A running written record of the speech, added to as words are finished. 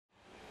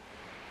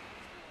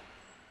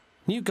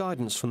New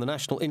guidance from the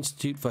National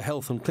Institute for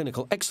Health and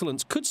Clinical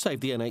Excellence could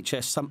save the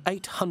NHS some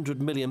 £800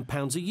 million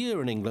a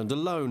year in England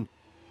alone.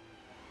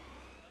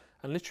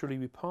 And literally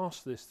we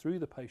pass this through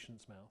the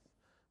patient's mouth,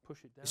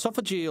 push it down.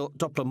 Oesophageal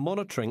Doppler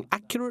monitoring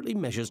accurately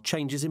measures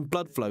changes in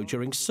blood flow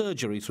during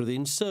surgery through the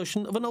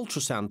insertion of an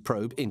ultrasound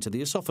probe into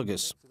the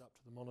esophagus. Up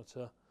to the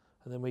monitor,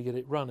 and then we get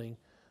it running.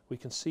 We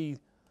can see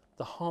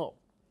the heart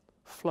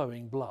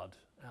flowing blood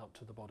out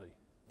to the body.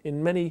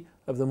 In many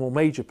of the more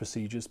major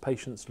procedures,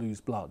 patients lose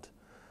blood,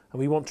 and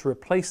we want to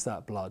replace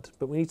that blood,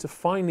 but we need to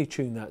finely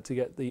tune that to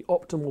get the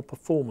optimal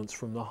performance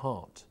from the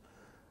heart.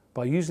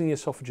 By using the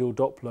esophageal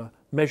Doppler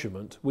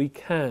measurement, we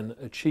can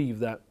achieve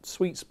that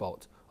sweet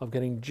spot of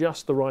getting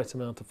just the right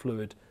amount of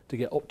fluid to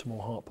get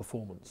optimal heart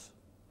performance.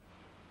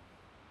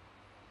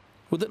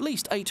 With at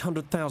least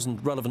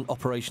 800,000 relevant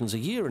operations a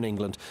year in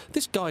England,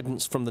 this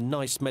guidance from the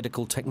NICE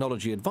Medical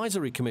Technology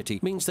Advisory Committee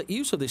means that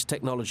use of this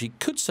technology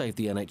could save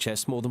the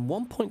NHS more than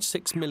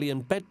 1.6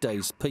 million bed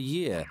days per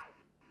year.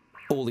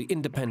 All the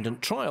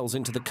independent trials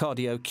into the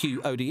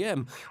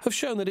CardioQ-ODM have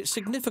shown that it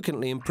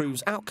significantly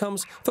improves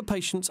outcomes for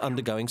patients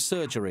undergoing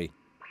surgery.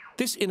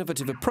 This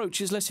innovative approach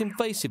is less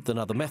invasive than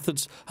other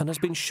methods and has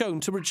been shown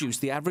to reduce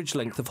the average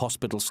length of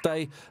hospital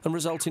stay and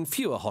result in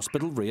fewer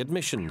hospital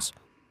readmissions.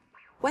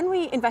 When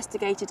we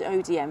investigated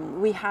ODM,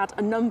 we had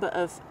a number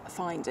of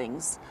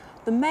findings.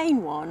 The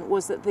main one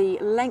was that the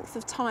length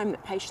of time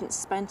that patients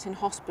spent in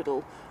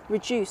hospital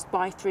reduced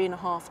by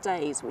 3.5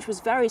 days, which was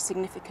very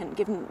significant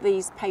given that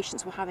these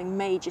patients were having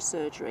major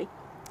surgery.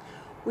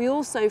 We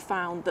also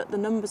found that the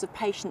numbers of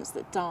patients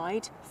that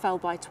died fell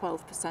by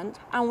 12%,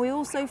 and we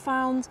also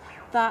found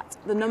that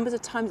the numbers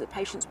of times that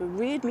patients were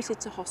readmitted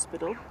to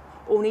hospital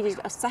or needed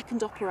a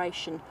second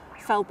operation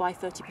fell by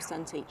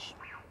 30% each.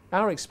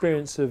 Our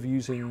experience of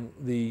using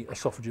the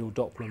esophageal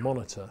Doppler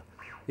monitor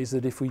is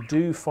that if we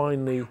do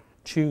finally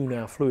tune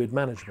our fluid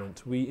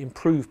management, we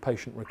improve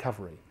patient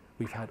recovery.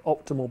 We've had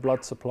optimal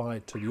blood supply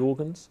to the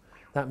organs.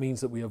 That means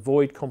that we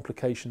avoid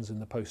complications in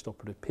the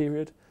post-operative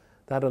period.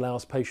 That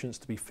allows patients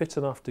to be fit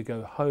enough to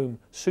go home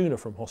sooner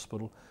from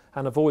hospital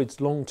and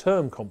avoids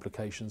long-term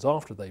complications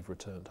after they've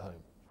returned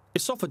home.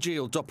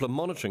 Esophageal Doppler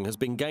monitoring has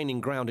been gaining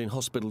ground in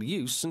hospital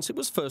use since it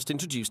was first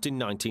introduced in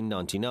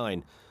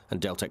 1999, and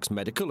Deltex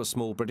Medical, a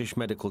small British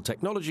medical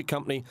technology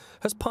company,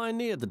 has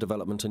pioneered the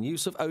development and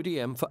use of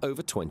ODM for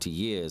over 20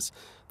 years.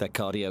 Their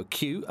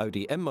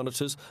CardioQ-ODM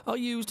monitors are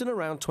used in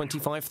around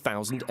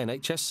 25,000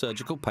 NHS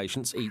surgical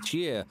patients each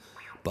year.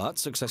 But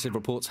successive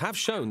reports have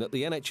shown that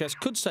the NHS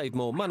could save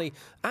more money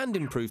and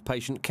improve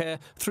patient care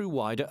through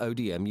wider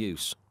ODM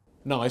use.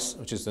 NICE,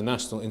 which is the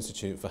National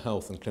Institute for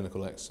Health and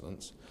Clinical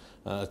Excellence,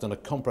 has done a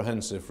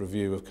comprehensive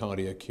review of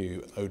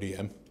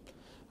CardioQ-ODM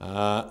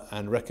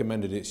and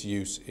recommended its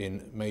use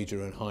in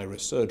major and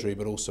high-risk surgery,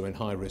 but also in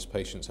high-risk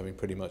patients having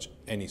pretty much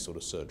any sort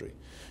of surgery.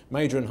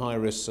 Major and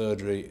high-risk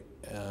surgery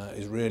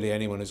is really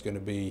anyone who's going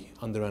to be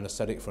under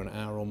anaesthetic for an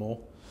hour or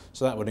more.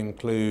 So that would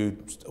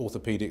include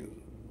orthopaedic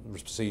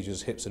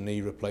procedures, hips and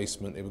knee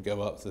replacement. It would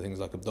go up to things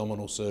like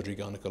abdominal surgery,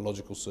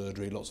 gynecological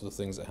surgery, lots of the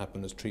things that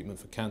happen as treatment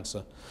for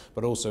cancer,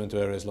 but also into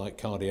areas like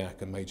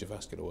cardiac and major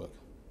vascular work.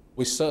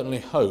 We certainly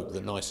hope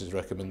that NICE's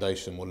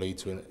recommendation will lead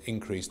to an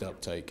increased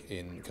uptake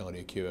in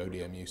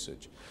CardioQ-ODM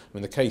usage. I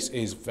mean, the case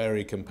is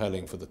very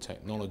compelling for the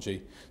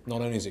technology.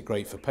 Not only is it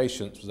great for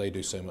patients because they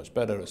do so much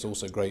better, it's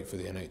also great for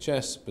the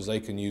NHS because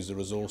they can use the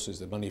resources,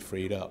 the money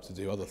freed up to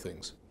do other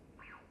things.